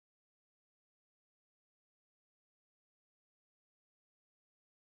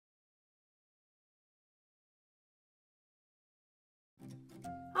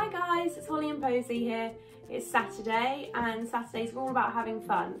Hi guys, it's Holly and Posey here. It's Saturday and Saturdays are all about having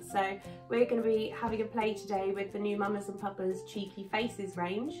fun. So we're going to be having a play today with the new Mamas and Papas Cheeky Faces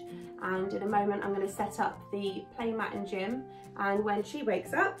range, and in a moment I'm going to set up the play mat and gym, and when she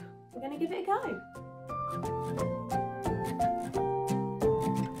wakes up we're going to give it a go.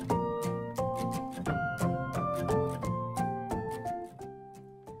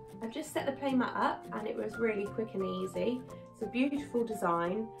 I've just set the play mat up and it was really quick and easy. It's a beautiful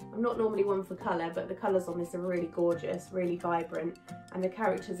design. I'm not normally one for colour, but the colours on this are really gorgeous, really vibrant, and the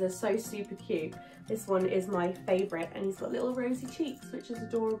characters are so super cute. This one is my favourite and he's got little rosy cheeks, which is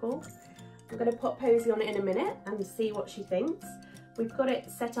adorable. I'm going to pop Posey on it in a minute and see what she thinks. We've got it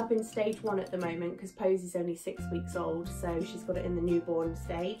set up in stage 1 at the moment because Posey's only 6 weeks old, so she's got it in the newborn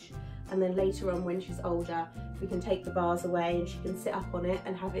stage. And then later on, when she's older, we can take the bars away and she can sit up on it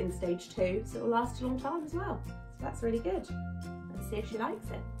and have it in stage 2, so it'll last a long time as well. So that's really good. Let's see if she likes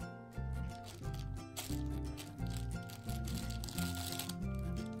it.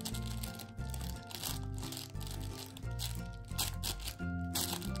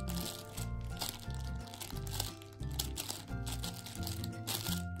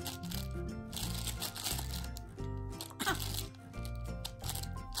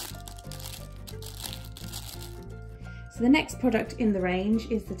 So the next product in the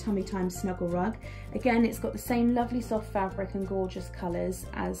range is the Tummy Time Snuggle Rug. Again, it's got the same lovely soft fabric and gorgeous colours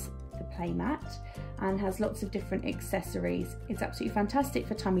as the play mat and has lots of different accessories. It's absolutely fantastic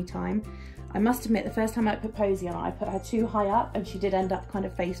for tummy time. I must admit, the first time I put Posey on, I put her too high up and she did end up kind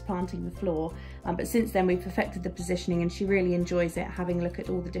of face planting the floor. But since then we've perfected the positioning and she really enjoys it, having a look at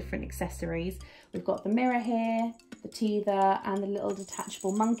all the different accessories. We've got the mirror here, the teether, and the little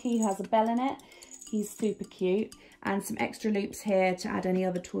detachable monkey who has a bell in it. He's super cute, and some extra loops here to add any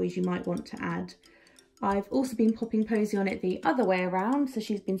other toys you might want to add. I've also been popping Posey on it the other way around, so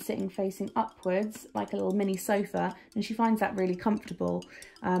she's been sitting facing upwards like a little mini sofa, and she finds that really comfortable.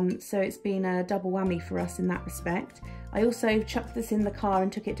 So it's been a double whammy for us in that respect. I also chucked this in the car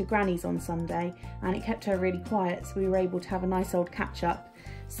and took it to Granny's on Sunday, and it kept her really quiet, so we were able to have a nice old catch up.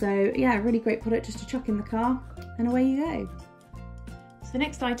 So yeah, a really great product just to chuck in the car, and away you go. The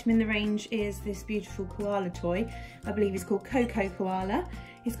next item in the range is this beautiful koala toy. I believe it's called Coco Koala.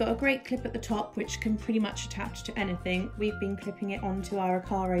 It's got a great clip at the top which can pretty much attach to anything. We've been clipping it onto our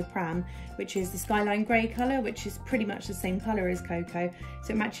Recaro pram, which is the skyline grey colour, which is pretty much the same colour as Coco.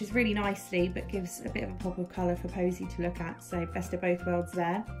 So it matches really nicely but gives a bit of a pop of colour for Posey to look at, so best of both worlds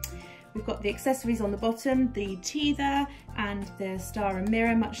there. We've got the accessories on the bottom, the teether and the star and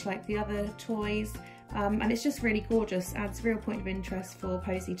mirror, much like the other toys. And it's just really gorgeous, adds real point of interest for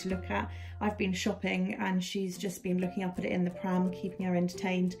Posey to look at. I've been shopping and she's just been looking up at it in the pram, keeping her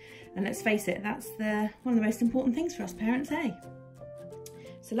entertained. And let's face it, that's one of the most important things for us parents, eh?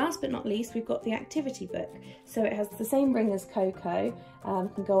 So last but not least, we've got the activity book. So it has the same ring as Coco,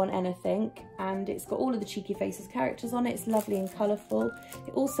 can go on anything, and it's got all of the Cheeky Faces characters on it. It's lovely and colourful.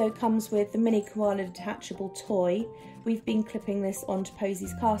 It also comes with the mini koala detachable toy. We've been clipping this onto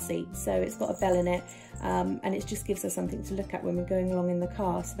Posey's car seat, so it's got a bell in it, and it just gives us something to look at when we're going along in the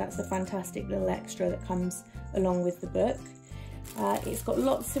car. So that's a fantastic little extra that comes along with the book. It's got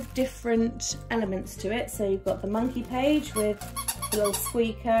lots of different elements to it. So you've got the monkey page with the little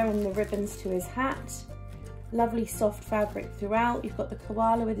squeaker and the ribbons to his hat. Lovely soft fabric throughout. You've got the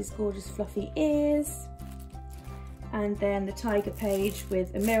koala with his gorgeous fluffy ears. And then the tiger page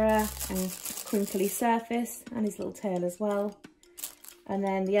with a mirror and crinkly surface and his little tail as well. And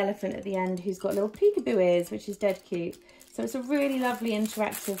then the elephant at the end who's got little peekaboo ears, which is dead cute. So it's a really lovely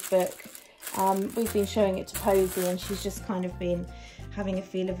interactive book. We've been showing it to Posey and she's just kind of been having a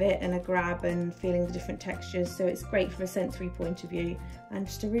feel of it and a grab and feeling the different textures, so it's great from a sensory point of view and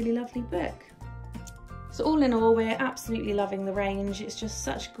just a really lovely book. So all in all, we're absolutely loving the range. It's just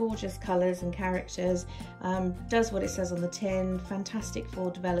such gorgeous colours and characters, does what it says on the tin, fantastic for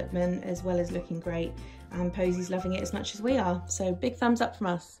development as well as looking great, and Posey's loving it as much as we are, so big thumbs up from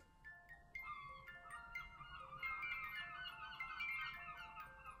us.